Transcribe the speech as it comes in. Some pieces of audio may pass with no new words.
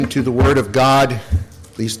To the Word of God,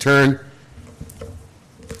 please turn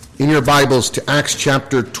in your Bibles to Acts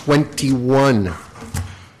chapter 21.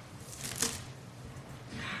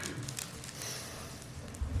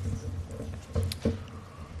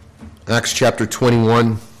 Acts chapter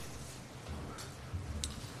 21.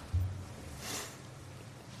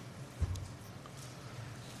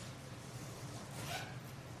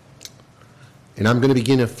 And I'm going to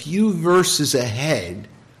begin a few verses ahead,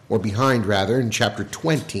 or behind rather, in chapter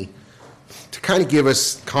 20, to kind of give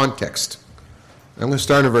us context. I'm going to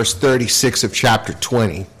start in verse 36 of chapter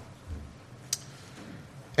 20.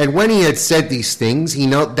 And when he had said these things, he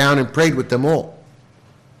knelt down and prayed with them all.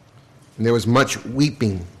 And there was much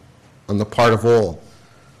weeping on the part of all.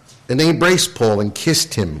 And they embraced Paul and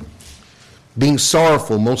kissed him, being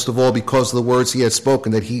sorrowful most of all because of the words he had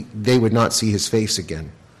spoken, that they would not see his face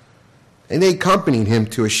again. And they accompanied him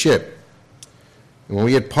to a ship. And when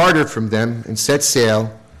we had parted from them and set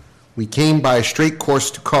sail, we came by a straight course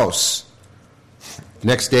to Kos, the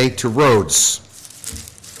next day to Rhodes,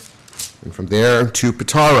 and from there to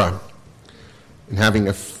Patara. And having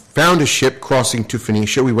found a ship crossing to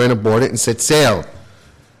Phoenicia, we went aboard it and set sail.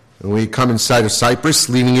 And we had come in sight of Cyprus,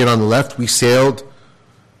 leaving it on the left, we sailed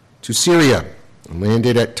to Syria and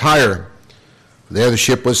landed at Tyre. There the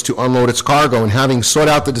ship was to unload its cargo, and having sought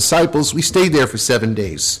out the disciples, we stayed there for 7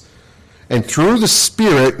 days. And through the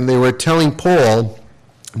Spirit, they were telling Paul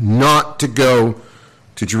not to go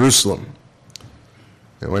to Jerusalem.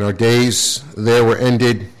 And when our days there were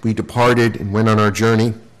ended, we departed and went on our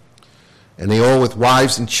journey. And they all with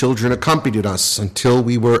wives and children accompanied us until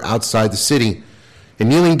we were outside the city. And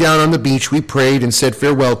kneeling down on the beach, we prayed and said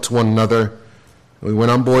farewell to one another. And we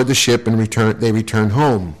went on board the ship and they returned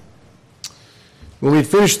home. When we had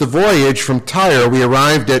finished the voyage from Tyre, we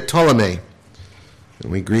arrived at Ptolemy,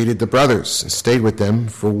 and we greeted the brothers and stayed with them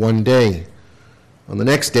for 1 day. On the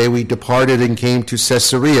next day, we departed and came to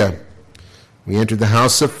Caesarea. We entered the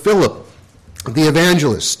house of Philip, the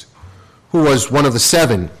evangelist, who was one of the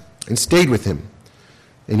 7, and stayed with him.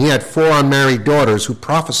 And he had 4 unmarried daughters who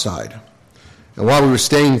prophesied. And while we were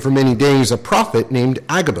staying for many days, a prophet named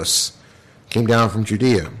Agabus came down from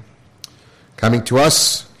Judea. Coming to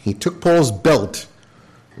us, he took Paul's belt,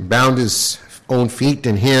 bound his own feet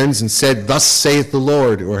and hands, and said, "Thus saith the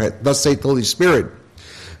Lord," or "Thus saith the Holy Spirit,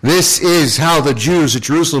 this is how the Jews at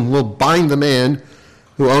Jerusalem will bind the man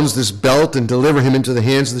who owns this belt and deliver him into the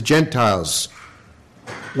hands of the Gentiles."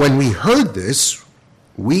 When we heard this,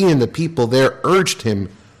 we and the people there urged him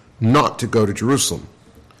not to go to Jerusalem.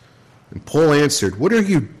 And Paul answered, "What are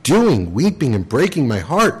you doing, weeping and breaking my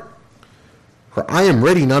heart? For I am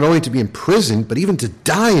ready not only to be imprisoned, but even to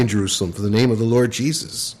die in Jerusalem for the name of the Lord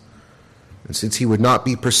Jesus." And since he would not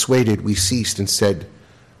be persuaded, we ceased and said,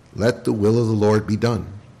 "Let the will of the Lord be done."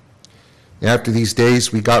 After these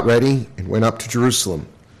days we got ready and went up to Jerusalem.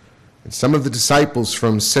 And some of the disciples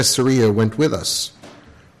from Caesarea went with us,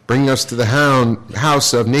 bringing us to the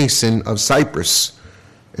house of Mnason of Cyprus,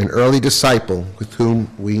 an early disciple with whom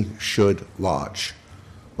we should lodge.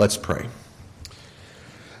 Let's pray.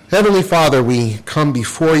 Heavenly Father, we come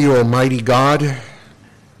before you, Almighty God,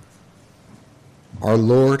 our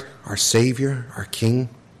Lord, our Savior, our King.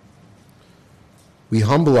 We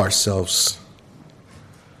humble ourselves.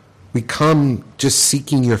 We come just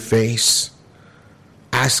seeking your face,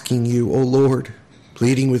 asking you, O Lord,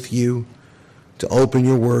 pleading with you to open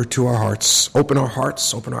your word to our hearts. Open our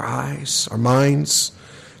hearts, open our eyes, our minds.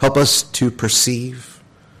 Help us to perceive,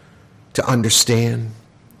 to understand,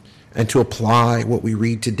 and to apply what we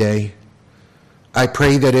read today. I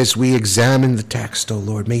pray that as we examine the text, O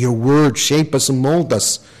Lord, may your word shape us and mold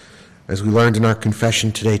us, as we learned in our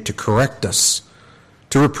confession today, to correct us,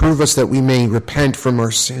 to reprove us that we may repent from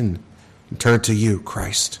our sin and turn to you,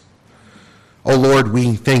 Christ. O Lord,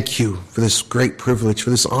 we thank you for this great privilege, for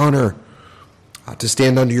this honor to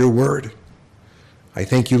stand under your word. I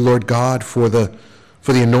thank you, Lord God, for the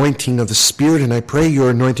anointing of the Spirit, and I pray your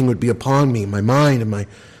anointing would be upon me, my mind, and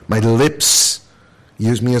my lips.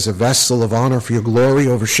 Use me as a vessel of honor for your glory.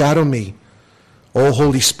 Overshadow me. O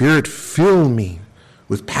Holy Spirit, fill me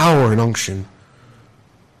with power and unction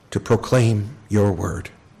to proclaim your word.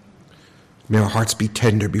 May our hearts be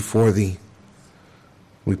tender before thee.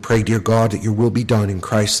 We pray, dear God, that your will be done in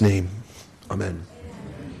Christ's name. Amen.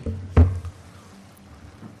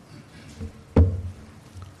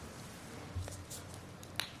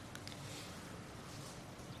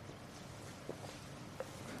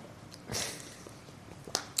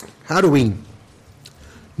 How do we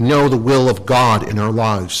know the will of God in our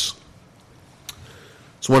lives?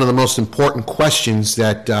 It's one of the most important questions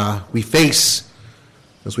that we face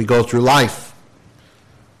as we go through life.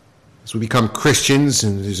 As we become Christians,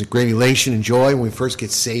 and there's a great elation and joy when we first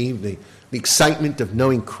get saved, the excitement of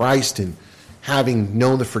knowing Christ and having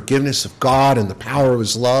known the forgiveness of God and the power of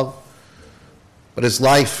his love. But as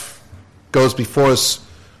life goes before us,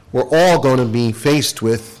 we're all going to be faced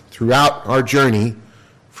with, throughout our journey,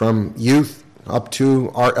 from youth up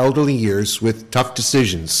to our elderly years, with tough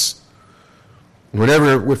decisions.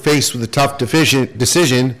 Whenever we're faced with a tough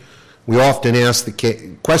decision, we often ask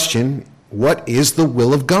the question, what is the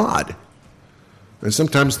will of God? And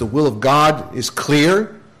sometimes the will of God is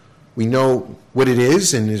clear. We know what it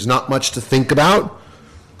is, and there's not much to think about.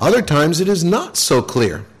 Other times it is not so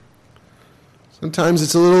clear. Sometimes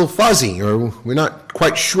it's a little fuzzy, or we're not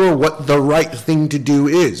quite sure what the right thing to do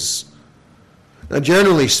is. Now,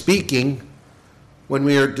 generally speaking, when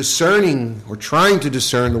we are discerning or trying to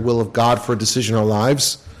discern the will of God for a decision in our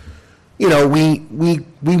lives, we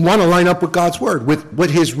want to line up with God's word, with what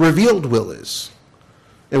his revealed will is.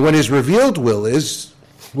 And what his revealed will is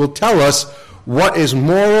will tell us what is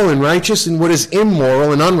moral and righteous and what is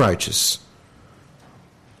immoral and unrighteous.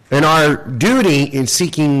 And our duty in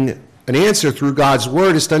seeking an answer through God's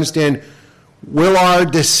word is to understand, will our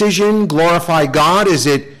decision glorify God? Is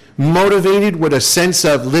it motivated with a sense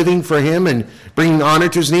of living for him and bringing honor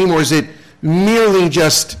to his name, or is it merely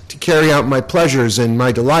just to carry out my pleasures and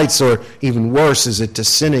my delights, or even worse, is it to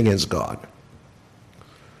sin against God?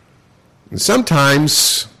 And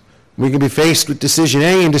sometimes we can be faced with decision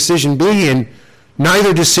A and decision B, and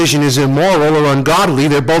neither decision is immoral or ungodly.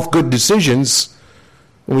 They're both good decisions,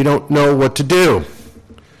 and we don't know what to do.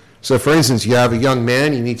 So, for instance, you have a young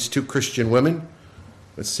man, he meets two Christian women.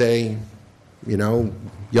 Let's say,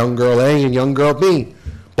 young girl A and young girl B.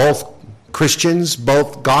 Both Christians,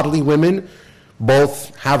 both godly women,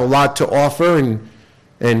 both have a lot to offer,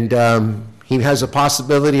 and he has a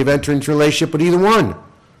possibility of entering into a relationship with either one.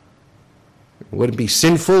 Would it be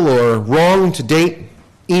sinful or wrong to date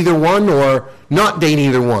either one or not date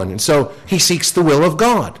either one? And so he seeks the will of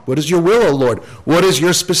God. What is your will, O Lord? What is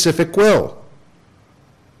your specific will?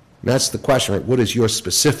 And that's the question, right? What is your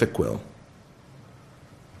specific will?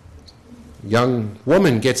 A young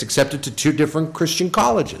woman gets accepted to two different Christian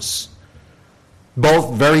colleges.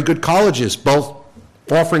 Both very good colleges, both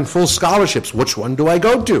offering full scholarships. Which one do I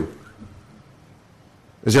go to?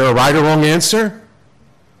 Is there a right or wrong answer?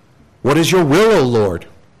 What is your will, O Lord?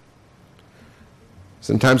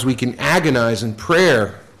 Sometimes we can agonize in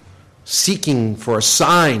prayer, seeking for a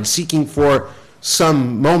sign, seeking for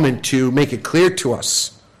some moment to make it clear to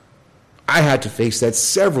us. I had to face that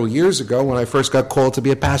several years ago when I first got called to be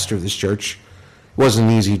a pastor of this church. It wasn't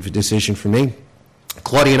an easy decision for me.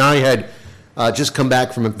 Claudia and I had just come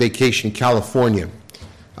back from a vacation in California.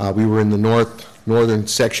 We were in the northern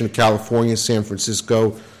section of California, San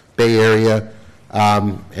Francisco, Bay Area.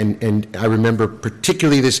 And I remember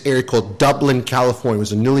particularly this area called Dublin, California. It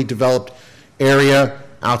was a newly developed area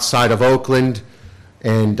outside of Oakland,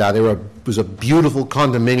 and it was a beautiful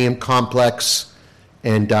condominium complex,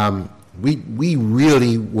 and we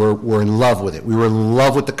really were in love with it. We were in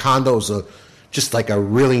love with the condo. It was just like a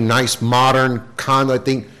really nice modern condo. I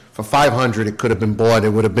think for $500 it could have been bought. It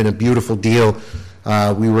would have been a beautiful deal.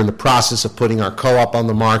 We were in the process of putting our co-op on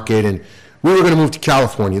the market, and we were going to move to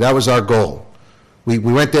California. That was our goal. We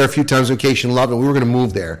went there a few times on vacation, loved it. We were going to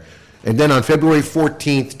move there. And then on February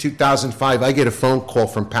 14th, 2005, I get a phone call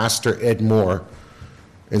from Pastor Ed Moore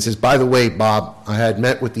and says, by the way, Bob, I had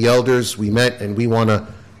met with the elders. We met, and we want to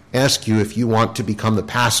ask you if you want to become the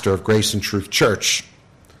pastor of Grace and Truth Church.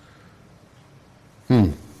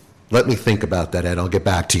 Let me think about that, Ed. I'll get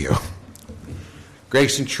back to you.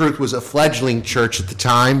 Grace and Truth was a fledgling church at the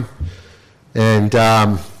time, and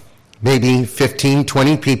maybe 15,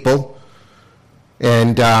 20 people.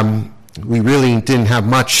 And we really didn't have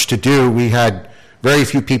much to do. We had very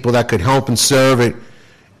few people that could help and serve.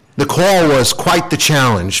 The call was quite the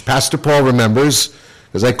challenge. Pastor Paul remembers,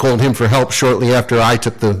 because I called him for help shortly after I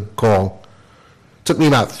took the call. It took me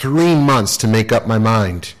about 3 months to make up my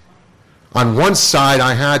mind. On one side,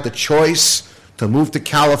 I had the choice to move to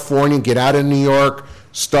California, get out of New York,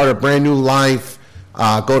 start a brand new life,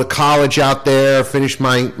 go to college out there, finish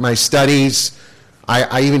my studies.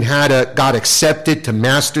 I even got accepted to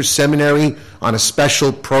master's seminary on a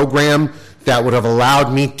special program that would have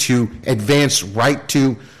allowed me to advance right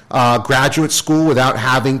to graduate school without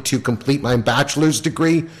having to complete my bachelor's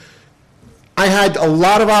degree. I had a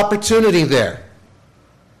lot of opportunity there.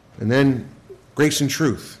 And then Grace and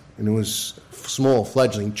Truth, and it was a small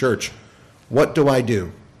fledgling church. What do I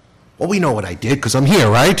do? Well, we know what I did because I'm here,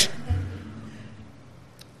 right?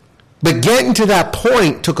 But getting to that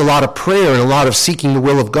point took a lot of prayer and a lot of seeking the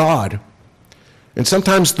will of God. And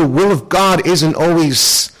sometimes the will of God isn't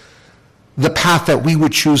always the path that we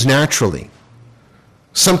would choose naturally.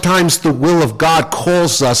 Sometimes the will of God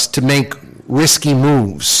calls us to make risky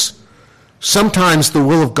moves. Sometimes the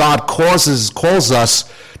will of God calls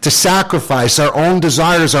us to sacrifice our own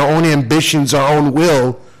desires, our own ambitions, our own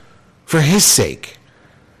will for his sake.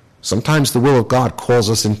 Sometimes the will of God calls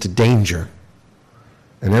us into danger.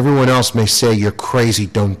 And everyone else may say, you're crazy,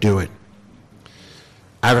 don't do it.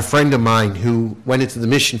 I have a friend of mine who went into the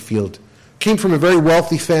mission field, came from a very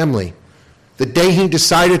wealthy family. The day he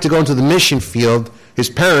decided to go into the mission field, his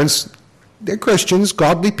parents, they're Christians,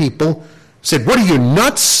 godly people, said, what are you,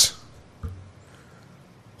 nuts?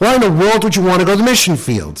 Why in the world would you want to go to the mission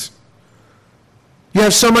field? You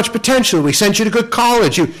have so much potential. We sent you to good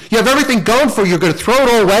college. You have everything going for you. You're going to throw it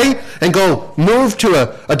all away and go move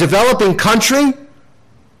to a developing country?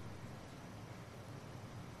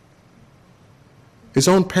 His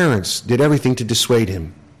own parents did everything to dissuade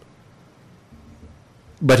him.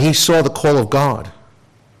 But he saw the call of God.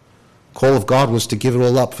 The call of God was to give it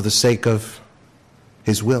all up for the sake of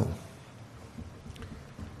his will.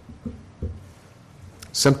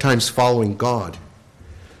 Sometimes following God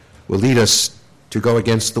will lead us to go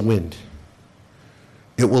against the wind.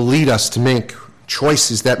 It will lead us to make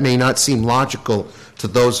choices that may not seem logical to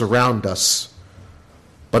those around us.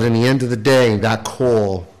 But in the end of the day, that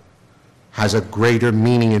call has a greater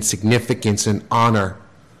meaning and significance and honor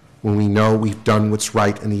when we know we've done what's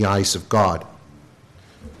right in the eyes of God.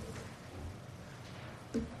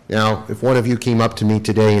 Now, if one of you came up to me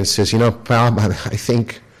today and says, Bob, I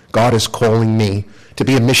think God is calling me to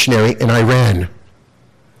be a missionary in Iran,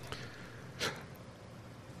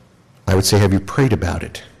 I would say, have you prayed about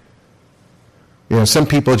it? Some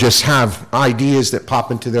people just have ideas that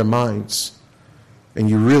pop into their minds, and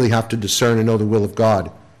you really have to discern and know the will of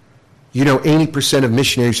God. 80% of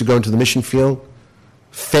missionaries who go into the mission field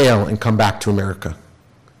fail and come back to America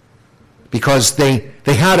because they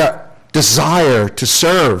had a desire to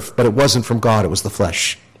serve, but it wasn't from God, it was the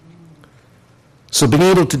flesh. So being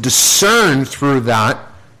able to discern through that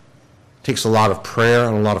takes a lot of prayer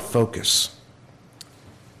and a lot of focus.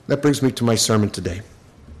 That brings me to my sermon today.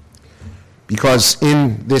 Because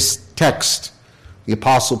in this text, the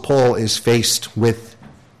Apostle Paul is faced with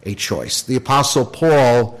a choice. The Apostle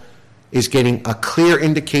Paul is getting a clear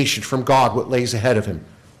indication from God what lays ahead of him.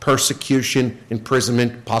 Persecution,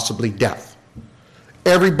 imprisonment, possibly death.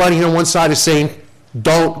 Everybody on one side is saying,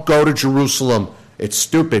 don't go to Jerusalem. It's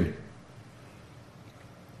stupid.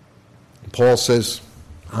 Paul says,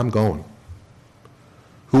 I'm going.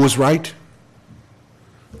 Who was right?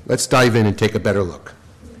 Let's dive in and take a better look.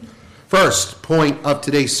 First point of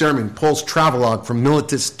today's sermon, Paul's travelogue from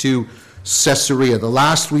Miletus to Caesarea. The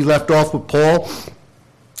last we left off with Paul,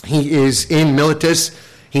 he is in Miletus.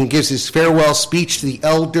 He gives his farewell speech to the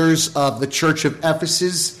elders of the church of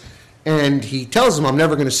Ephesus, and he tells them, I'm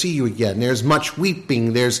never going to see you again. There's much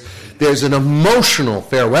weeping. There's an emotional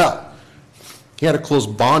farewell. He had a close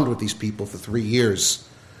bond with these people for 3 years.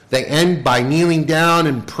 They end by kneeling down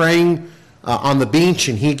and praying on the beach,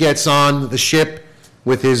 and he gets on the ship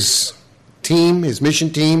with his team, his mission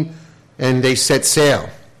team, and they set sail.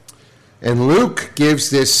 And Luke gives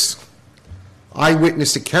this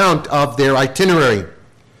eyewitness account of their itinerary.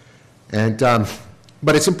 And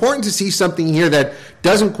but it's important to see something here that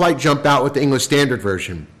doesn't quite jump out with the English Standard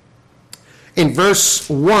Version. In verse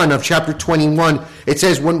 1 of chapter 21, it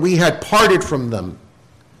says, when we had parted from them.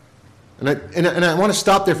 And I want to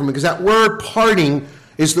stop there for a minute, because that word parting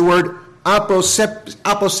is the word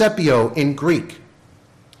aposepio in Greek.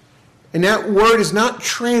 And that word is not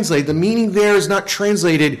translated, the meaning there is not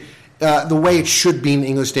translated the way it should be in the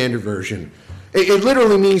English Standard Version. It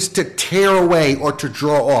literally means to tear away or to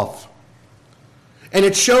draw off. And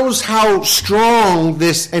it shows how strong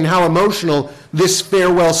this and how emotional this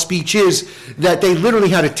farewell speech is, that they literally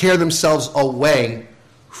had to tear themselves away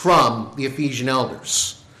from the Ephesian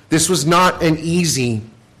elders. This was not an easy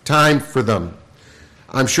time for them.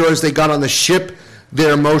 I'm sure as they got on the ship,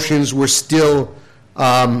 their emotions were still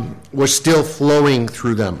flowing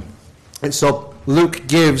through them. And so Luke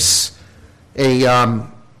gives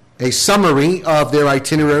a summary of their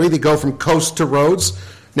itinerary. They go from coast to Rhodes.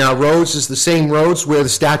 Now, Rhodes is the same Rhodes where the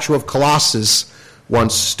statue of Colossus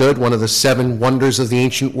once stood, one of the 7 wonders of the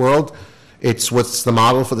ancient world. It's what's the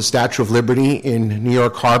model for the Statue of Liberty in New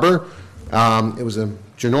York Harbor. It was a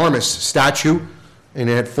ginormous statue, and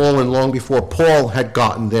it had fallen long before Paul had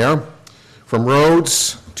gotten there. From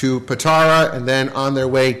Rhodes to Patara, and then on their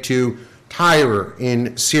way to Tyre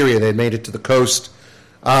in Syria. They had made it to the coast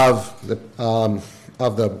of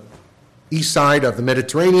the east side of the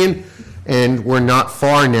Mediterranean, and we're not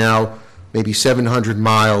far now, maybe 700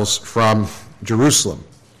 miles from Jerusalem.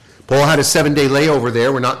 Paul had a 7-day layover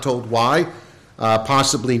there. We're not told why.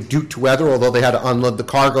 Possibly due to weather, although they had to unload the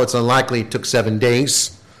cargo. It's unlikely it took 7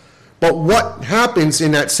 days. But what happens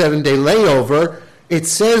in that 7-day layover, it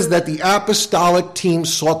says that the apostolic team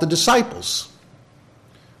sought the disciples.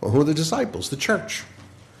 Well, who are the disciples? The church.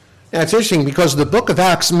 Now, it's interesting because the book of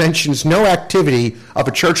Acts mentions no activity of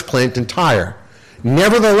a church plant in Tyre.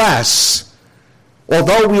 Nevertheless,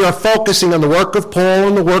 although we are focusing on the work of Paul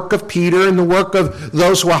and the work of Peter and the work of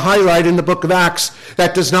those who are highlighted in the book of Acts,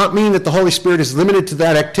 that does not mean that the Holy Spirit is limited to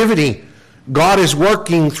that activity. God is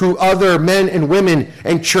working through other men and women,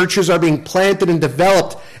 and churches are being planted and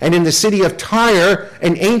developed. And in the city of Tyre,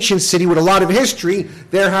 an ancient city with a lot of history,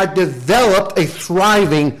 there had developed a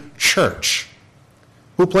thriving church.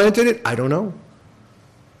 Who planted it? I don't know.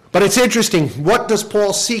 But it's interesting. What does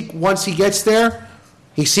Paul seek once he gets there?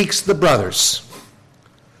 He seeks the brothers.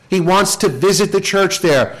 He wants to visit the church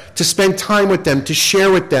there, to spend time with them, to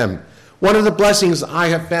share with them. One of the blessings I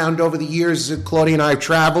have found over the years that Claudia and I have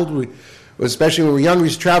traveled, especially when we were young, we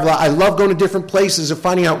used to travel. I love going to different places and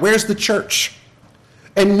finding out where's the church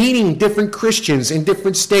and meeting different Christians in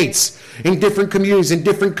different states, in different communities, in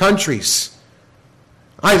different countries.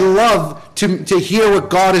 I love to hear what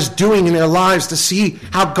God is doing in their lives, to see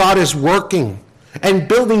how God is working and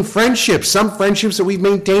building friendships, some friendships that we've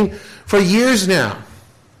maintained for years now.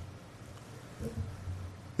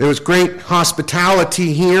 There was great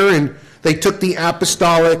hospitality here, and they took the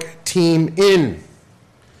apostolic team in.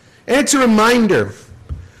 And it's a reminder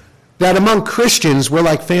that among Christians, we're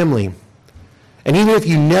like family. And even if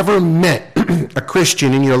you never met a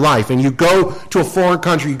Christian in your life, and you go to a foreign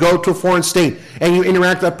country, you go to a foreign state, and you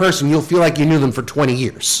interact with that person, you'll feel like you knew them for 20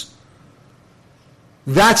 years.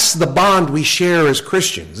 That's the bond we share as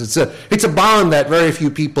Christians. It's a bond that very few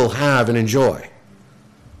people have and enjoy.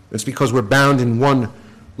 It's because we're bound in one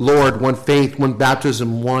Lord, one faith, one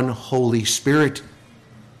baptism, one Holy Spirit.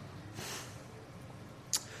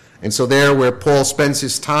 And so there where Paul spends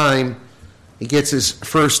his time, he gets his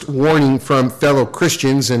first warning from fellow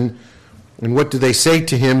Christians. And what do they say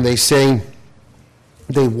to him? They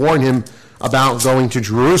warn him about going to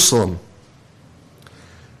Jerusalem.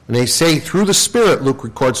 And they say, through the Spirit, Luke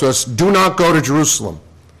records to us, do not go to Jerusalem.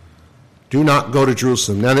 Do not go to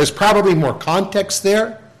Jerusalem. Now, there's probably more context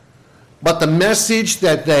there, but the message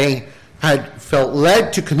that they had felt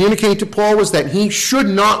led to communicate to Paul was that he should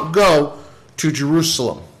not go to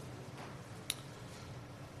Jerusalem.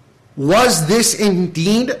 Was this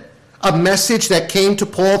indeed a message that came to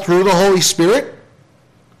Paul through the Holy Spirit?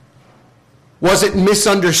 Was it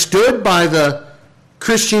misunderstood by the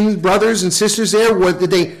Christian brothers and sisters there?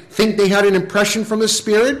 Did they think they had an impression from the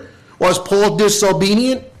Spirit? Was Paul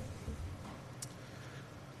disobedient?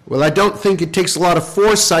 Well, I don't think it takes a lot of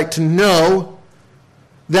foresight to know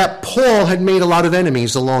that Paul had made a lot of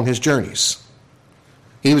enemies along his journeys.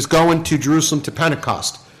 He was going to Jerusalem to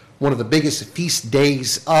Pentecost, one of the biggest feast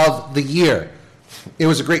days of the year. It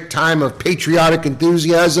was a great time of patriotic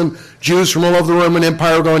enthusiasm. Jews from all over the Roman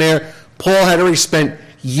Empire were going there. Paul had already spent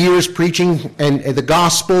years preaching and the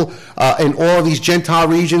gospel in all of these Gentile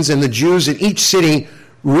regions, and the Jews in each city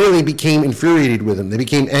really became infuriated with him. They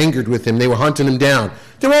became angered with him. They were hunting him down.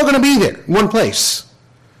 They were all going to be there in one place.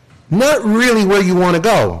 Not really where you want to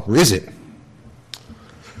go, or is it?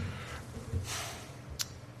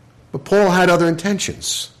 But Paul had other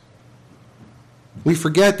intentions. We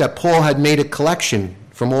forget that Paul had made a collection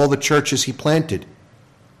from all the churches he planted.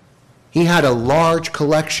 He had a large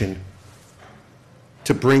collection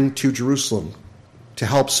to bring to Jerusalem to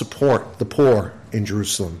help support the poor in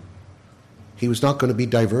Jerusalem. He was not going to be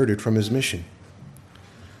diverted from his mission.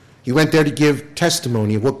 He went there to give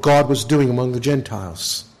testimony of what God was doing among the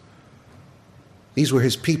Gentiles. These were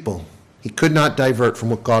his people. He could not divert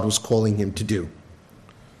from what God was calling him to do.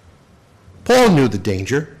 Paul knew the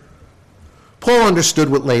danger. Paul understood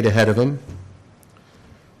what laid ahead of him.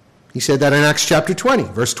 He said that in Acts chapter 20,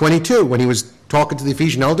 verse 22, when he was talking to the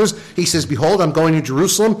Ephesian elders. He says, behold, I'm going to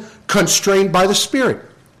Jerusalem, constrained by the Spirit.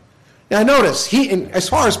 Now notice, as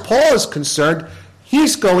far as Paul is concerned,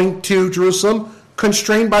 he's going to Jerusalem,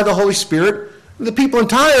 constrained by the Holy Spirit. The people in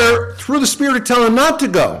Tyre, through the Spirit, are telling him not to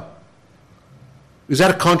go. Is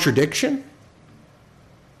that a contradiction?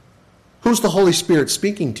 Who's the Holy Spirit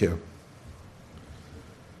speaking to?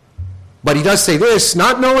 But he does say this,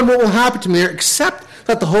 not knowing what will happen to me there, except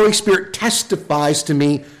that the Holy Spirit testifies to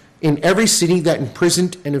me in every city that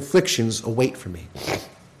imprisonment and afflictions await for me.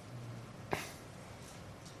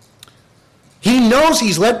 He knows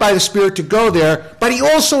he's led by the Spirit to go there, but he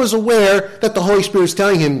also is aware that the Holy Spirit is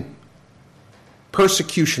telling him,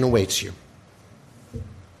 persecution awaits you.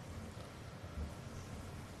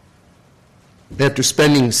 After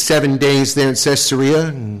spending 7 days there in Caesarea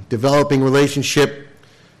and developing relationship,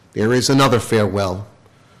 there is another farewell.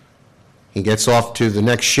 He gets off to the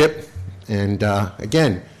next ship, and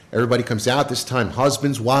again, everybody comes out. This time,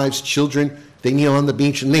 husbands, wives, children, they kneel on the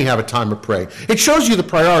beach, and they have a time of prayer. It shows you the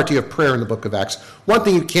priority of prayer in the book of Acts. One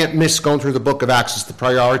thing you can't miss going through the book of Acts is the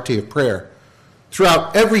priority of prayer.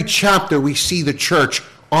 Throughout every chapter, we see the church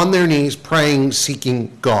on their knees praying,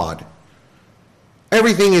 seeking God.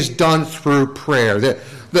 Everything is done through prayer.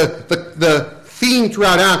 The theme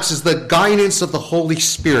throughout Acts is the guidance of the Holy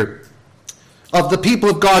Spirit, of the people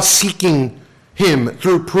of God seeking Him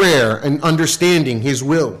through prayer and understanding His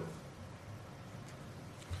will.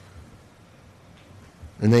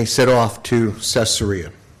 And they set off to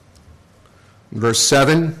Caesarea. In verse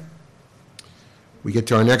 7, we get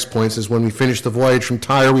to our next point. It says, when we finished the voyage from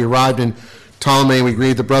Tyre, we arrived in Ptolemy. We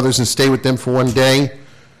greeted the brothers and stayed with them for 1 day.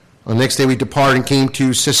 On the next day we departed and came to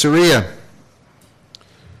Caesarea.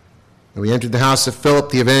 And we entered the house of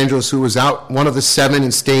Philip the evangelist, who was out, one of the 7,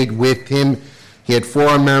 and stayed with him. He had 4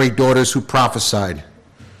 unmarried daughters who prophesied.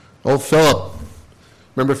 Oh, Philip.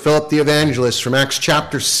 Remember Philip the evangelist from Acts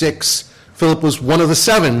chapter 6. Philip was one of the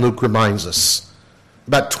 7, Luke reminds us.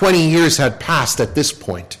 About 20 years had passed at this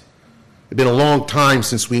point. It had been a long time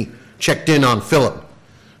since we checked in on Philip.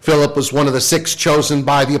 Philip was one of the 6 chosen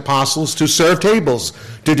by the apostles to serve tables,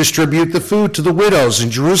 to distribute the food to the widows in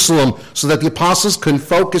Jerusalem, so that the apostles can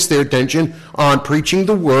focus their attention on preaching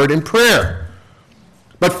the word and prayer.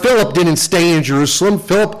 But Philip didn't stay in Jerusalem.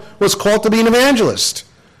 Philip was called to be an evangelist.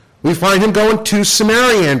 We find him going to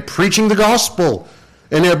Samaria and preaching the gospel,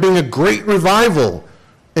 and there being a great revival.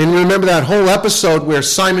 And remember that whole episode where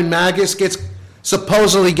Simon Magus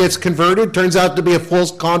supposedly gets converted, turns out to be a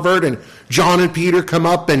false convert, and John and Peter come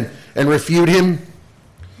up and refute him.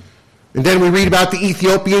 And then we read about the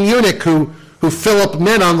Ethiopian eunuch who Philip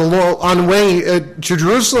met on the way to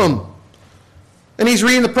Jerusalem. And he's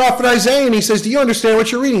reading the prophet Isaiah, and he says, do you understand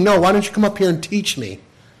what you're reading? No, why don't you come up here and teach me?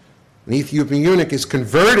 And the Ethiopian eunuch is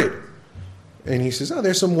converted. And he says, oh,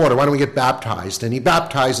 there's some water. Why don't we get baptized? And he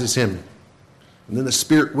baptizes him. And then the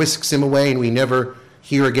Spirit whisks him away, and we never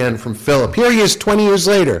hear again from Philip. Here he is 20 years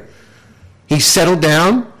later. He's settled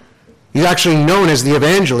down. He's actually known as the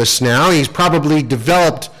evangelist now. He's probably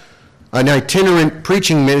developed an itinerant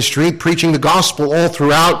preaching ministry, preaching the gospel all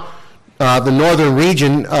throughout the northern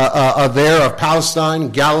region of Palestine,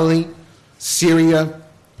 Galilee, Syria.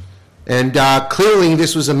 And clearly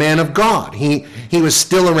this was a man of God. He was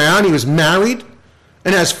still around. He was married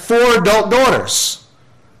and has 4 adult daughters.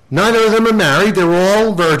 Neither of them are married. They're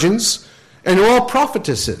all virgins, and they're all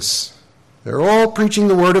prophetesses. They're all preaching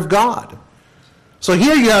the word of God. So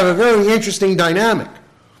here you have a very interesting dynamic.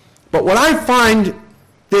 But what I find,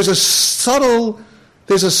 there's a subtle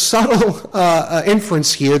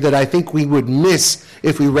inference here that I think we would miss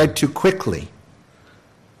if we read too quickly.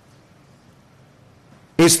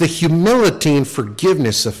 It's the humility and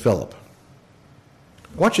forgiveness of Philip.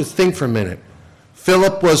 I want you to think for a minute.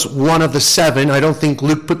 Philip was one of the 7. I don't think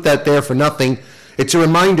Luke put that there for nothing. It's a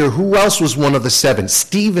reminder, who else was one of the 7?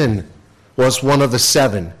 Stephen was one of the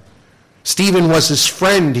 7. Stephen was his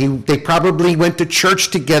friend. They probably went to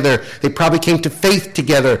church together. They probably came to faith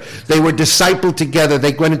together. They were discipled together.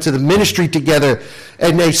 They went into the ministry together,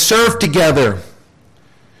 and they served together.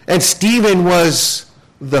 And Stephen was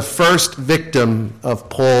the first victim of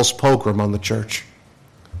Paul's pogrom on the church.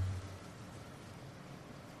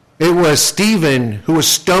 It was Stephen who was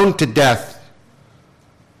stoned to death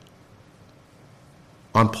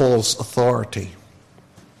on Paul's authority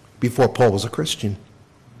before Paul was a Christian.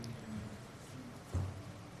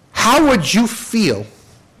 How would you feel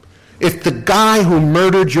if the guy who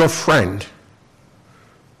murdered your friend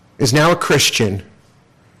is now a Christian,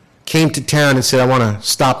 came to town and said, I want to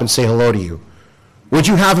stop and say hello to you? Would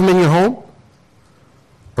you have him in your home?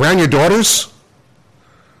 Around your daughters?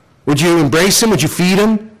 Would you embrace him? Would you feed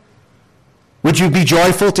him? Would you be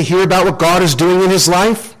joyful to hear about what God is doing in his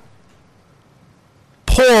life?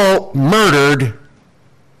 Paul murdered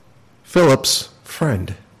Philip's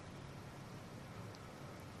friend.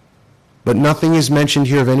 But nothing is mentioned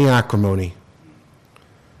here of any acrimony.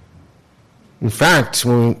 In fact,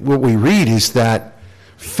 what we read is that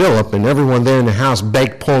Philip and everyone there in the house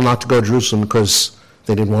begged Paul not to go to Jerusalem because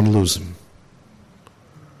they didn't want to lose him.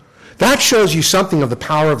 That shows you something of the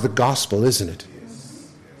power of the gospel, isn't it?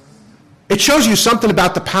 It shows you something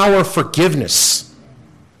about the power of forgiveness.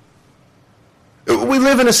 We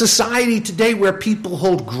live in a society today where people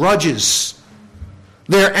hold grudges.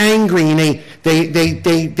 They're angry and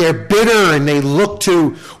they're bitter, and they look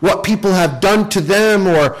to what people have done to them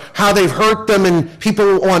or how they've hurt them, and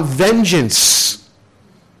people want vengeance.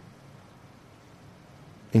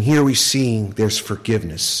 And here we see there's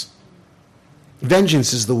forgiveness.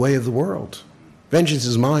 Vengeance is the way of the world. Vengeance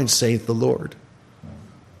is mine, saith the Lord.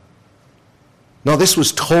 No, this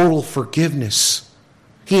was total forgiveness.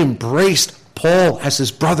 He embraced Paul as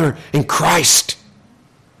his brother in Christ.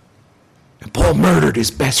 And Paul murdered his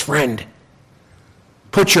best friend.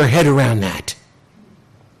 Put your head around that.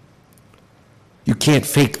 You can't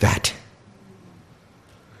fake that.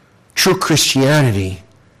 True Christianity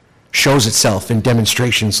shows itself in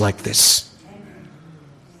demonstrations like this.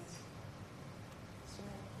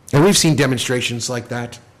 And we've seen demonstrations like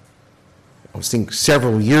that. I was thinking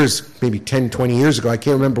several years, maybe 10, 20 years ago, I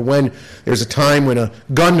can't remember when, there was a time when a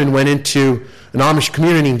gunman went into an Amish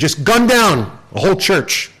community and just gunned down a whole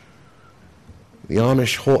church. The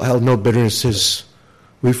Amish held no bitterness, says,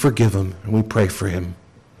 we forgive him and we pray for him.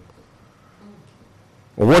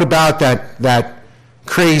 Or what about that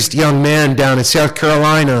crazed young man down in South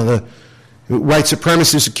Carolina, the white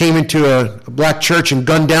supremacist who came into a black church and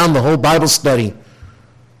gunned down the whole Bible study?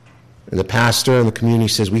 And the pastor and the community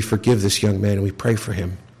says, we forgive this young man and we pray for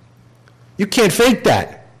him. You can't fake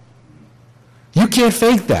that. You can't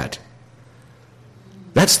fake that.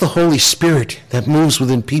 That's the Holy Spirit that moves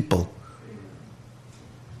within people.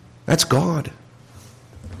 That's God.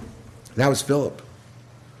 That was Philip.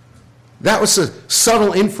 That was a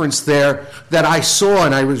subtle inference there that I saw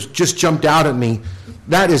and I was just jumped out at me.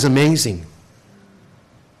 That is amazing.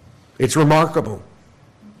 It's remarkable.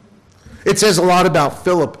 It says a lot about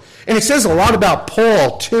Philip. And it says a lot about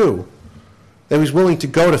Paul, too, that he was willing to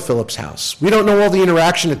go to Philip's house. We don't know all the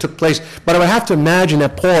interaction that took place, but I would have to imagine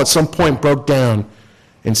that Paul at some point broke down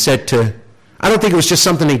and said to, I don't think it was just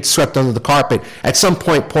something he swept under the carpet. At some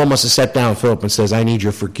point, Paul must have sat down with Philip and says, I need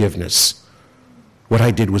your forgiveness. What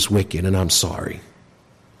I did was wicked, and I'm sorry.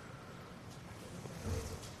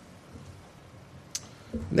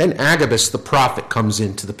 Then Agabus, the prophet, comes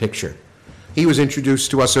into the picture. He was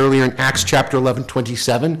introduced to us earlier in Acts chapter 11,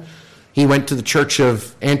 27. He went to the church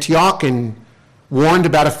of Antioch and warned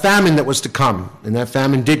about a famine that was to come. And that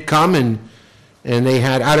famine did come, and they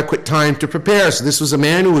had adequate time to prepare. So this was a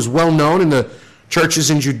man who was well known in the churches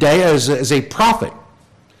in Judea as a prophet.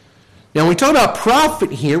 Now, when we talk about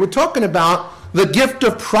prophet here, we're talking about the gift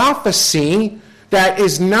of prophecy that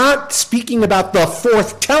is not speaking about the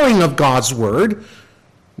forthtelling of God's word,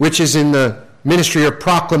 which is in the ministry of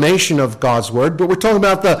proclamation of God's word, but we're talking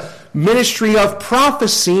about the ministry of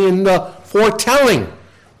prophecy and the foretelling.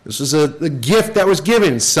 This is a gift that was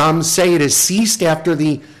given. Some say it has ceased after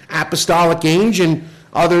the apostolic age, and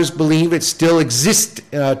others believe it still exists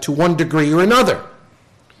to one degree or another.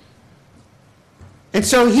 And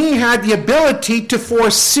so he had the ability to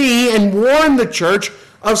foresee and warn the church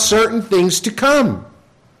of certain things to come.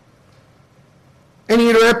 And he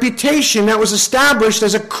had a reputation that was established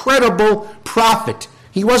as a credible prophet.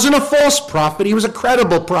 He wasn't a false prophet, he was a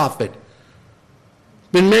credible prophet.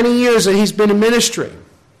 Been many years that he's been in ministry.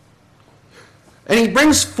 And he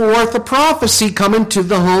brings forth a prophecy coming to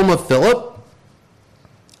the home of Philip.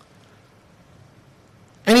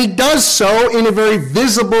 And he does so in a very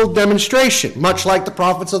visible demonstration, much like the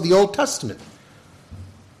prophets of the Old Testament.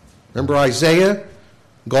 Remember Isaiah?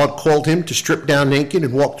 God called him to strip down naked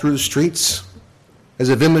and walk through the streets as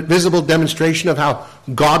a visible demonstration of how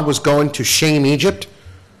God was going to shame Egypt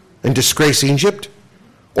and disgrace Egypt.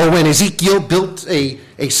 Or when Ezekiel built a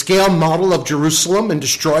scale model of Jerusalem and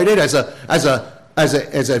destroyed it as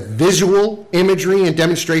a visual imagery and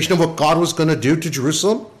demonstration of what God was going to do to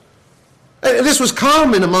Jerusalem. This was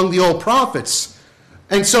common among the old prophets.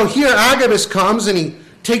 And so here Agabus comes and he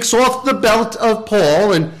takes off the belt of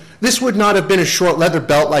Paul, and this would not have been a short leather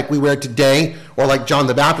belt like we wear today or like John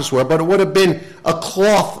the Baptist wore, but it would have been a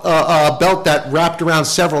cloth belt that wrapped around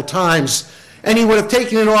several times. And he would have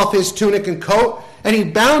taken it off his tunic and coat, and he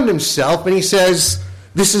bound himself, and he says,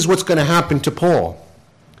 this is what's going to happen to Paul.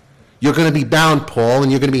 You're going to be bound, Paul,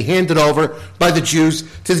 and you're going to be handed over by the Jews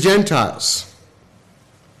to the Gentiles.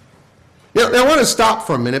 Now, I want to stop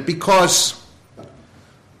for a minute because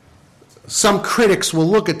some critics will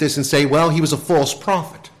look at this and say, well, he was a false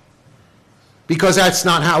prophet. Because that's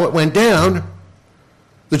not how it went down.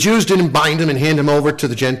 The Jews didn't bind him and hand him over to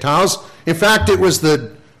the Gentiles. In fact, it was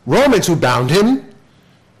the Romans who bound him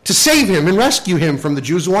to save him and rescue him from the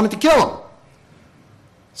Jews who wanted to kill him.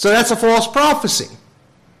 So that's a false prophecy.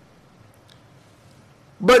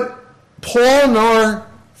 But Paul nor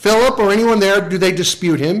Philip or anyone there, do they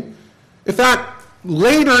dispute him? In fact,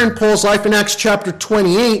 later in Paul's life, in Acts chapter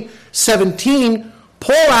 28, 17,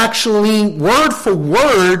 Paul actually, word for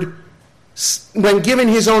word, when given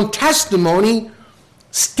his own testimony,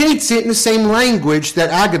 states it in the same language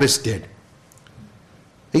that Agabus did.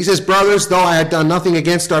 He says, brothers, though I had done nothing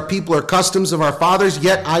against our people or customs of our fathers,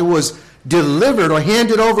 yet I was delivered or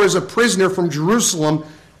handed over as a prisoner from Jerusalem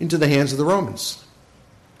into the hands of the Romans.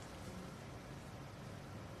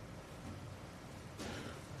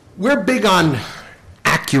 We're big on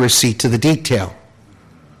accuracy to the detail,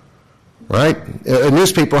 right? A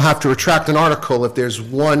newspaper will have to retract an article if there's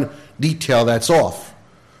one detail that's off.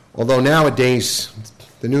 Although nowadays,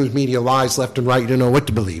 the news media lies left and right, you don't know what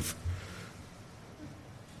to believe.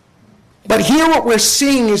 But here what we're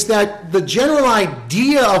seeing is that the general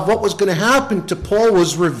idea of what was going to happen to Paul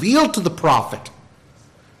was revealed to the prophet.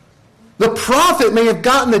 The prophet may have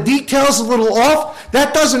gotten the details a little off.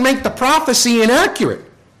 That doesn't make the prophecy inaccurate.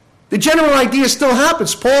 The general idea still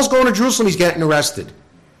happens. Paul's going to Jerusalem, he's getting arrested.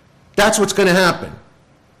 That's what's going to happen.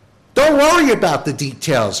 Don't worry about the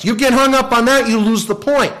details. You get hung up on that, you lose the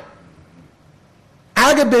point.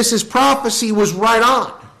 Agabus' prophecy was right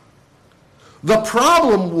on. The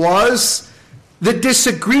problem was the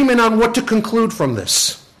disagreement on what to conclude from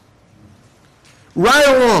this. Right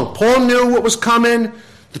along, Paul knew what was coming.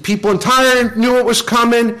 The people in Tyre knew what was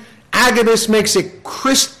coming. Agabus makes it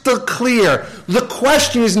crystal clear. The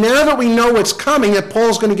question is, now that we know what's coming, that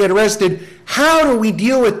Paul's going to get arrested, how do we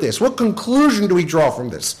deal with this? What conclusion do we draw from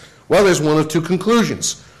this? Well, there's one of two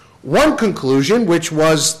conclusions. One conclusion, which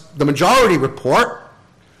was the majority report,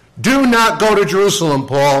 do not go to Jerusalem,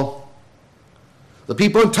 Paul. The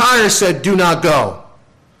people in Tyre said, do not go.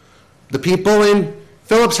 The people in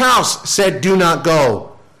Philip's house said, do not go.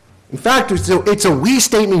 In fact, it's a we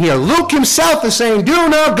statement here. Luke himself is saying, do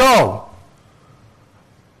not go.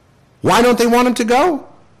 Why don't they want him to go?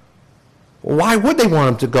 Well, why would they want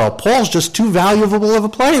him to go? Paul's just too valuable of a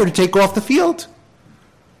player to take off the field.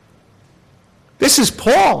 This is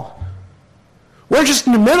Paul. We're just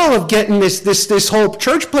in the middle of getting this whole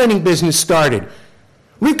church planting business started.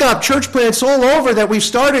 We've got church plants all over that we've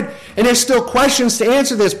started, and there's still questions to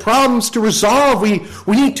answer. There's problems to resolve. We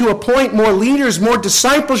need to appoint more leaders, more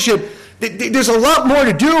discipleship. There's a lot more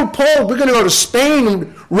to do. Paul, we're going to go to Spain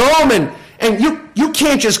and Rome, and you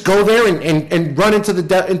can't just go there and run into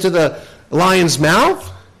the lion's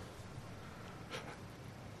mouth.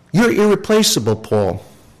 You're irreplaceable, Paul.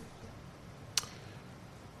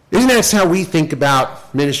 Isn't that how we think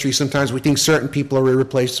about ministry sometimes? We think certain people are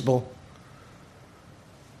irreplaceable.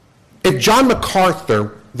 If John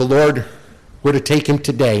MacArthur, the Lord, were to take him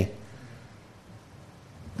today,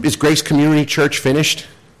 is Grace Community Church finished?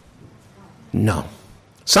 No.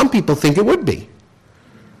 Some people think it would be.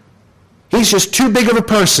 He's just too big of a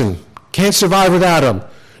person. Can't survive without him.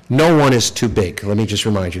 No one is too big. Let me just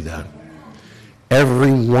remind you that.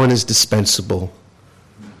 Everyone is dispensable.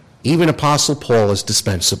 Even Apostle Paul is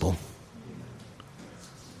dispensable.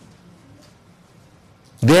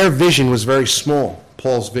 Their vision was very small.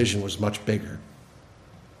 Paul's vision was much bigger.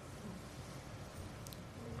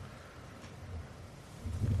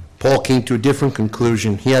 Paul came to a different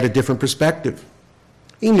conclusion. He had a different perspective.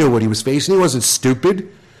 He knew what he was facing. He wasn't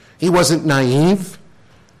stupid. He wasn't naive.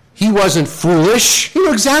 He wasn't foolish. He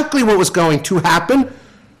knew exactly what was going to happen.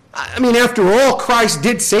 I mean, after all, Christ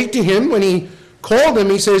did say to him when he called him,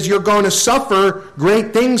 he says, you're going to suffer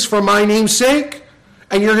great things for my name's sake.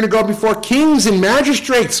 And you're going to go before kings and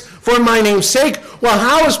magistrates for my name's sake. Well,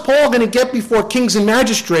 how is Paul going to get before kings and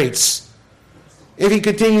magistrates if he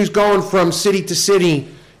continues going from city to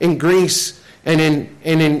city in Greece and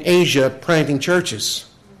in Asia planting churches?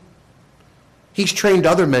 He's trained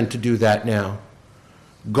other men to do that now.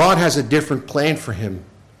 God has a different plan for him.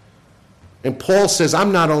 And Paul says,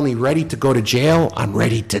 I'm not only ready to go to jail, I'm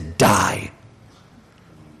ready to die.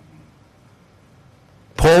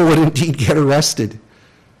 Paul would indeed get arrested.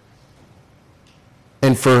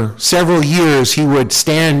 And for several years, he would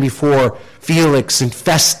stand before Felix and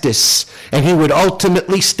Festus, and he would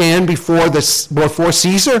ultimately stand before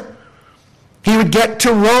Caesar. He would get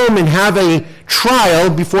to Rome and have a trial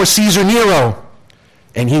before Caesar Nero,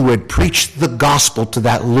 and he would preach the gospel to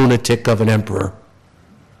that lunatic of an emperor.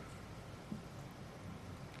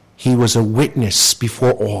 He was a witness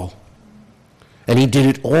before all, and he did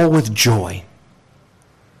it all with joy.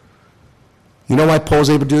 You know why Paul's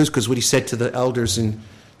able to do this? Because what he said to the elders in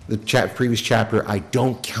the previous chapter, I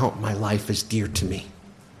don't count my life as dear to me.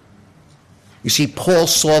 You see, Paul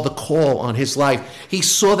saw the call on his life. He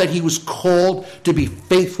saw that he was called to be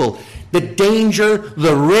faithful. The danger,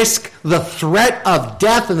 the risk, the threat of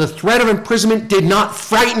death, and the threat of imprisonment did not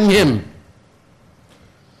frighten him.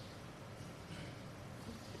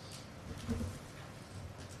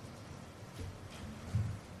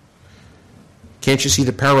 Can't you see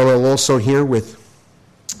the parallel also here with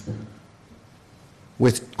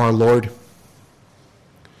our Lord?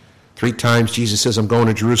 3 times Jesus says, I'm going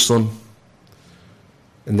to Jerusalem.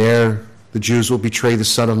 And there the Jews will betray the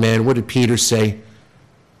Son of Man. What did Peter say?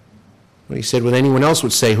 Well, he said what anyone else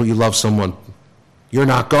would say who you love someone. You're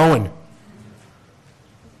not going.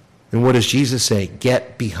 And what does Jesus say?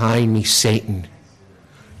 Get behind me, Satan.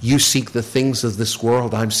 You seek the things of this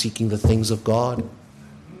world. I'm seeking the things of God.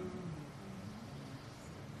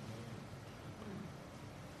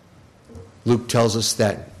 Luke tells us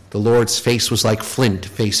that the Lord's face was like flint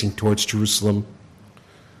facing towards Jerusalem.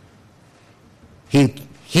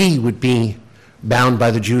 He would be bound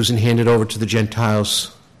by the Jews and handed over to the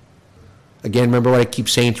Gentiles. Again, remember what I keep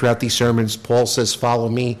saying throughout these sermons. Paul says, follow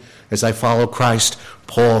me as I follow Christ.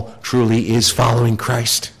 Paul truly is following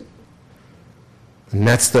Christ. And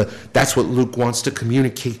that's what Luke wants to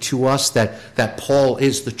communicate to us, that Paul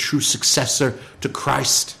is the true successor to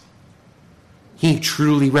Christ. He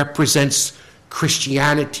truly represents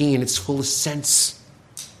Christianity in its fullest sense.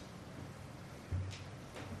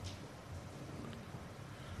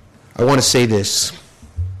 I want to say this.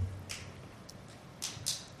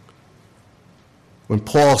 When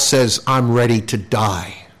Paul says, I'm ready to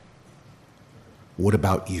die, what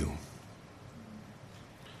about you?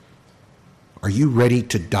 Are you ready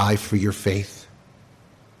to die for your faith?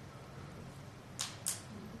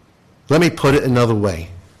 Let me put it another way.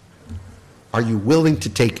 Are you willing to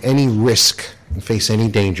take any risk and face any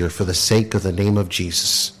danger for the sake of the name of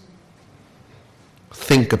Jesus?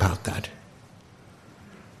 Think about that.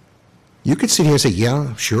 You could sit here and say,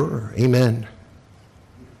 yeah, sure, amen.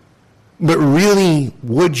 But really,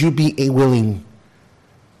 would you be willing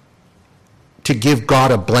to give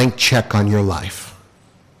God a blank check on your life?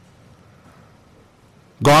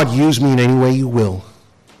 God, use me in any way you will,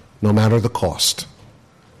 no matter the cost.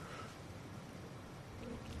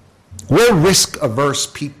 We're risk-averse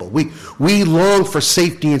people. We long for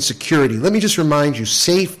safety and security. Let me just remind you,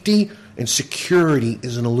 safety and security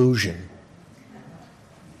is an illusion.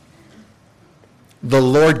 The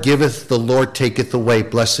Lord giveth, the Lord taketh away.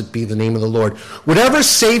 Blessed be the name of the Lord. Whatever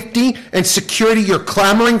safety and security you're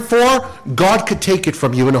clamoring for, God could take it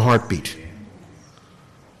from you in a heartbeat.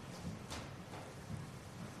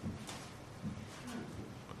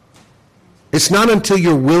 It's not until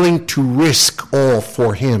you're willing to risk all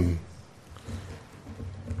for Him.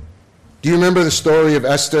 Do you remember the story of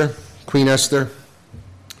Esther, Queen Esther?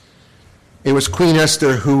 It was Queen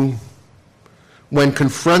Esther who, when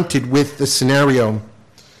confronted with the scenario,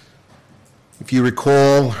 if you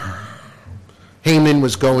recall, Haman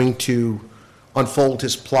was going to unfold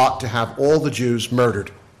his plot to have all the Jews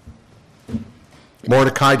murdered.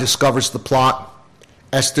 Mordecai discovers the plot.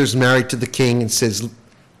 Esther's married to the king and says,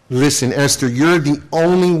 listen, Esther, you're the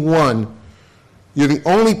only one, you're the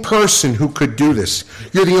only person who could do this.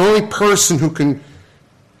 You're the only person who can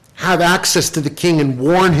have access to the king and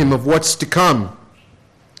warn him of what's to come.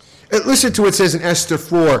 Listen to what it says in Esther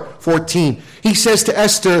 4:14. He says to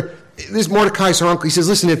Esther, this Mordecai's her uncle, he says,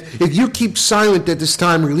 listen, if you keep silent at this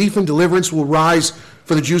time, relief and deliverance will rise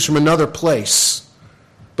for the Jews from another place.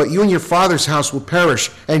 But you and your father's house will perish.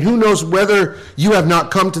 And who knows whether you have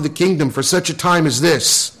not come to the kingdom for such a time as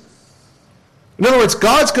this. In other words,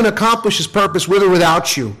 God's going to accomplish His purpose with or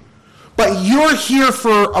without you. But you're here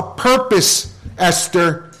for a purpose,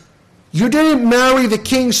 Esther. You didn't marry the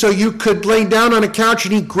king so you could lay down on a couch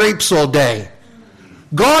and eat grapes all day.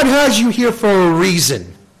 God has you here for a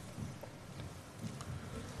reason.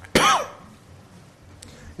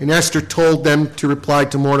 And Esther told them to reply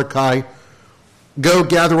to Mordecai, go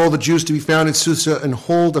gather all the Jews to be found in Susa and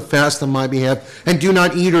hold a fast on my behalf, and do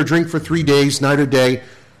not eat or drink for 3 days, night or day.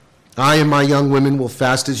 I and my young women will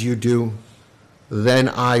fast as you do. Then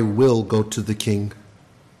I will go to the king.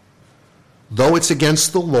 Though it's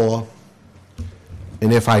against the law,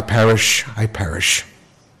 and if I perish, I perish.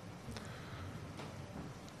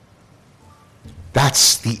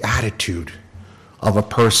 That's the attitude of a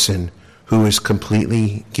person who is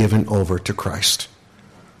completely given over to Christ.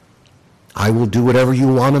 I will do whatever you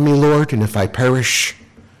want of me, Lord, and if I perish,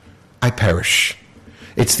 I perish.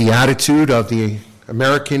 It's the attitude of the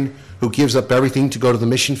American who gives up everything to go to the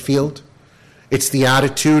mission field. It's the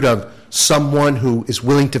attitude of someone who is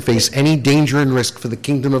willing to face any danger and risk for the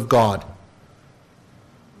kingdom of God.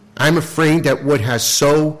 I'm afraid that what has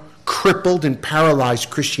so crippled and paralyzed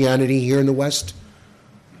Christianity here in the West,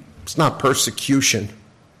 it's not persecution,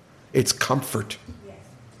 it's comfort.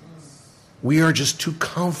 We are just too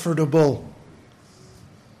comfortable.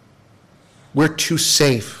 We're too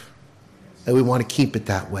safe, and we want to keep it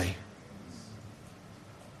that way.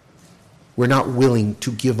 We're not willing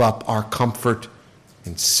to give up our comfort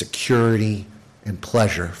and security and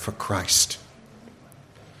pleasure for Christ.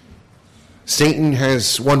 Satan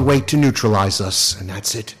has one way to neutralize us, and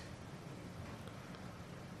that's it.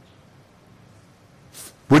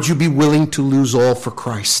 Would you be willing to lose all for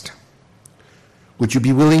Christ? Would you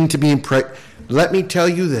be willing to be Let me tell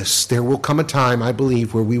you this. There will come a time, I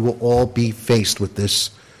believe, where we will all be faced with this.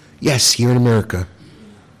 Yes, here in America.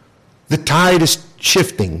 The tide is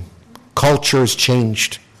shifting. Culture has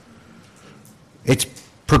changed. It's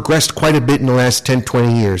progressed quite a bit in the last 10,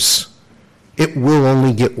 20 years. It will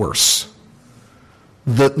only get worse.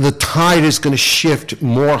 The tide is going to shift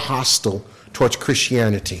more hostile towards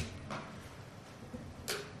Christianity.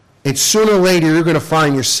 And sooner or later, you're going to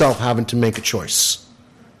find yourself having to make a choice.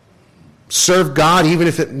 Serve God, even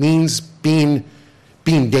if it means being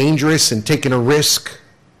dangerous and taking a risk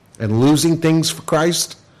and losing things for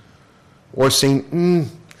Christ, or saying,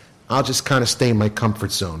 I'll just kind of stay in my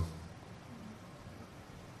comfort zone.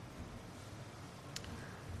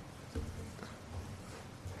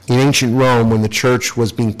 In ancient Rome, when the church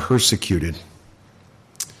was being persecuted,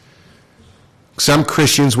 some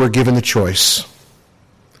Christians were given the choice.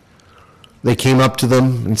 They came up to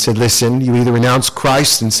them and said, listen, you either renounce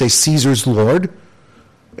Christ and say Caesar's Lord,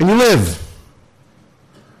 and you live.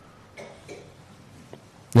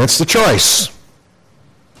 That's the choice.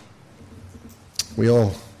 We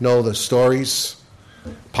all know the stories.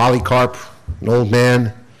 Polycarp, an old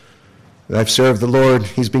man, I've served the Lord.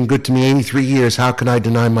 He's been good to me 83 years. How can I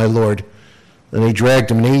deny my Lord? And they dragged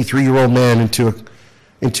him, an 83-year-old man, into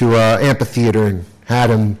an amphitheater and had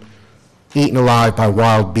him eaten alive by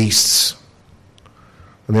wild beasts.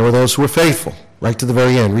 And there were those who were faithful, right to the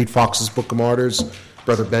very end. Read Fox's Book of Martyrs.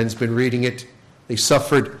 Brother Ben's been reading it. They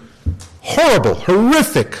suffered horrible,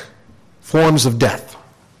 horrific forms of death.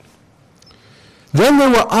 Then there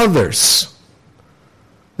were others.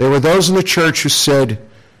 There were those in the church who said,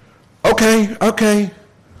 okay,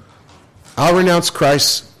 I'll renounce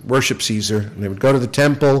Christ, worship Caesar. And they would go to the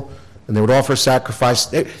temple, and they would offer sacrifice.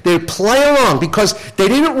 They would play along because they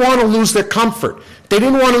didn't want to lose their comfort. They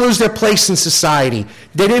didn't want to lose their place in society.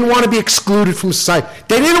 They didn't want to be excluded from society.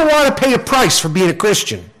 They didn't want to pay a price for being a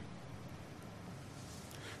Christian.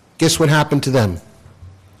 Guess what happened to them?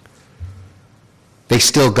 They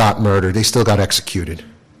still got murdered. They still got executed.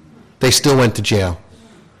 They still went to jail.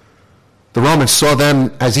 The Romans saw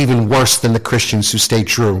them as even worse than the Christians who stayed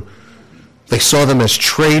true. They saw them as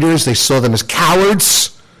traitors. They saw them as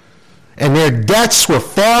cowards. And their deaths were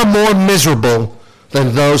far more miserable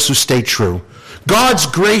than those who stayed true. God's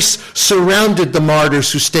grace surrounded the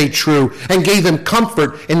martyrs who stayed true and gave them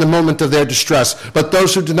comfort in the moment of their distress. But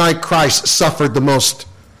those who denied Christ suffered the most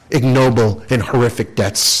ignoble and horrific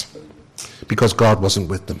deaths because God wasn't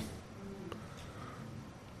with them.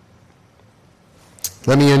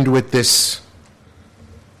 Let me end with this.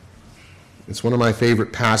 It's one of my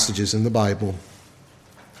favorite passages in the Bible.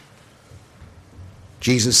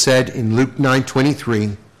 Jesus said in Luke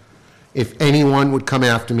 9:23, if anyone would come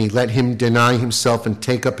after me, let him deny himself and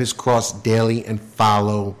take up his cross daily and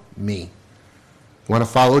follow me. You want to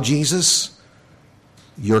follow Jesus?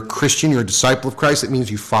 You're a Christian, you're a disciple of Christ. It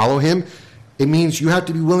means you follow him. It means you have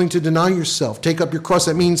to be willing to deny yourself. Take up your cross.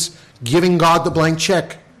 That means giving God the blank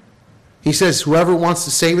check. He says, whoever wants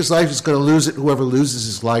to save his life is going to lose it. Whoever loses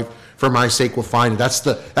his life for my sake will find it. That's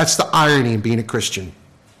the irony in being a Christian.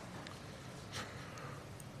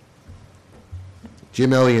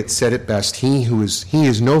 Jim Elliot said it best. He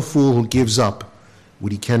is no fool who gives up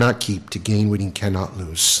what he cannot keep to gain what he cannot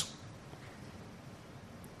lose.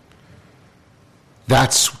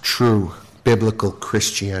 That's true biblical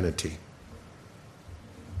Christianity.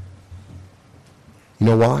 You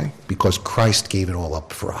know why? Because Christ gave it all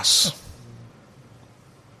up for us.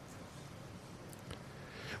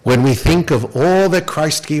 When we think of all that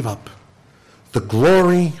Christ gave up, the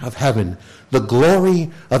glory of heaven, the glory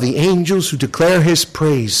of the angels who declare his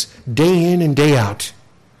praise day in and day out,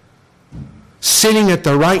 sitting at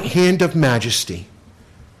the right hand of majesty,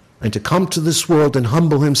 and to come to this world and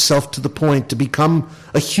humble himself to the point to become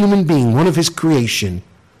a human being, one of his creation,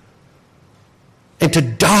 and to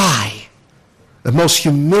die the most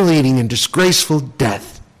humiliating and disgraceful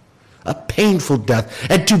death, a painful death,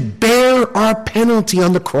 and to bear our penalty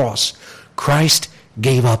on the cross. Christ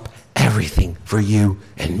gave up everything for you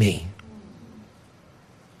and me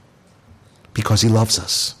because he loves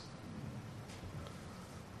us.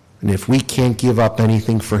 And if we can't give up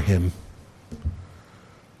anything for him,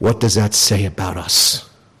 what does that say about us?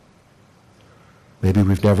 Maybe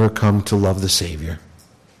we've never come to love the Savior.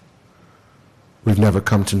 We've never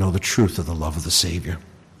come to know the truth of the love of the Savior.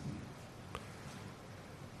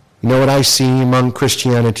 You know what I see among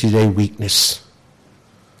Christianity today? Weakness.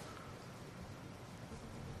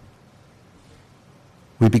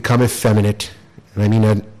 We become effeminate, and I mean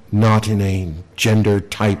that not in a gender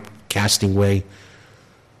type casting way,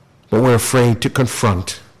 but we're afraid to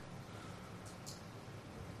confront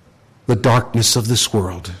the darkness of this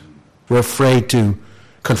world. We're afraid to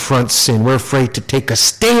confront sin. We're afraid to take a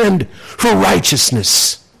stand for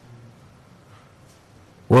righteousness.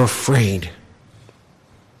 We're afraid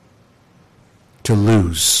to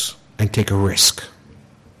lose and take a risk.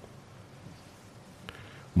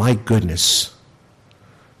 My goodness.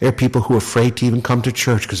 There are people who are afraid to even come to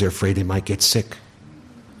church because they're afraid they might get sick.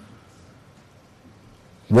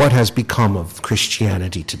 What has become of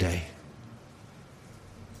Christianity today?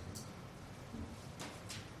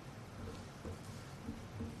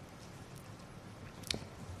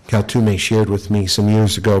 Kaltume shared with me some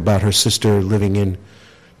years ago about her sister living in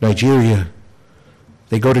Nigeria.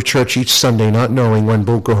 They go to church each Sunday not knowing when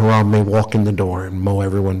Boko Haram may walk in the door and mow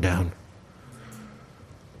everyone down.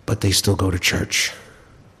 But they still go to church.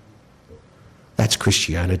 That's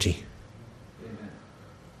Christianity.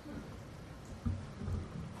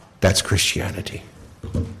 That's Christianity.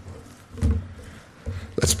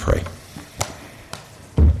 Let's pray.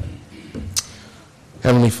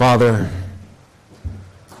 Heavenly Father,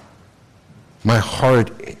 my heart,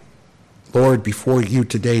 Lord, before you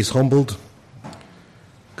today is humbled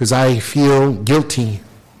because I feel guilty.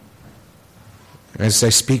 As I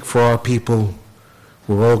speak for our people,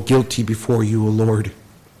 we're all guilty before you, O Lord.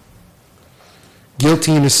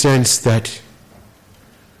 Guilty in the sense that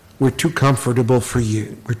we're too comfortable for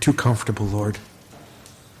you. We're too comfortable, Lord.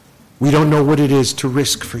 We don't know what it is to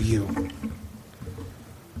risk for you.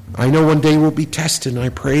 I know one day we'll be tested, and I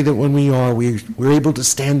pray that when we are, we're able to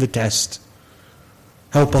stand the test.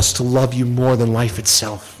 Help us to love you more than life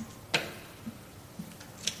itself.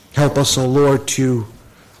 Help us, O Lord, to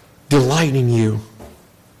delight in you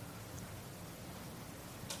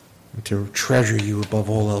and to treasure you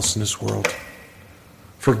above all else in this world.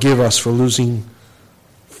 Forgive us for losing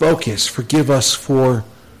focus. Forgive us for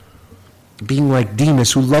being like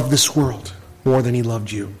Demas, who loved this world more than he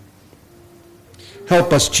loved you.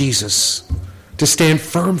 Help us, Jesus, to stand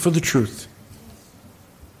firm for the truth.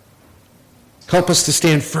 Help us to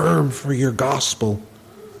stand firm for your gospel,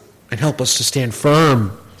 and help us to stand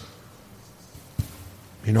firm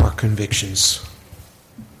in our convictions.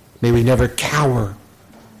 May we never cower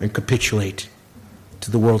and capitulate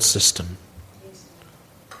to the world system.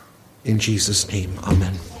 In Jesus' name,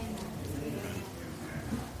 amen.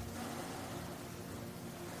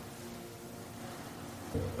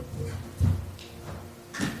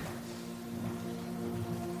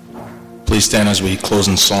 Please stand as we close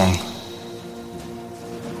in song.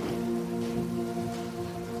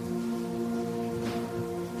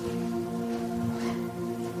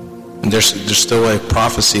 And there's still a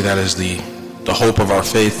prophecy that is the hope of our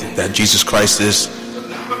faith, that Jesus Christ is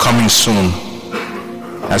coming soon.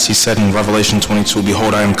 As he said in Revelation 22,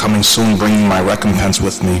 "Behold, I am coming soon, bringing my recompense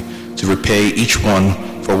with me to repay each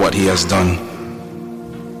one for what he has done."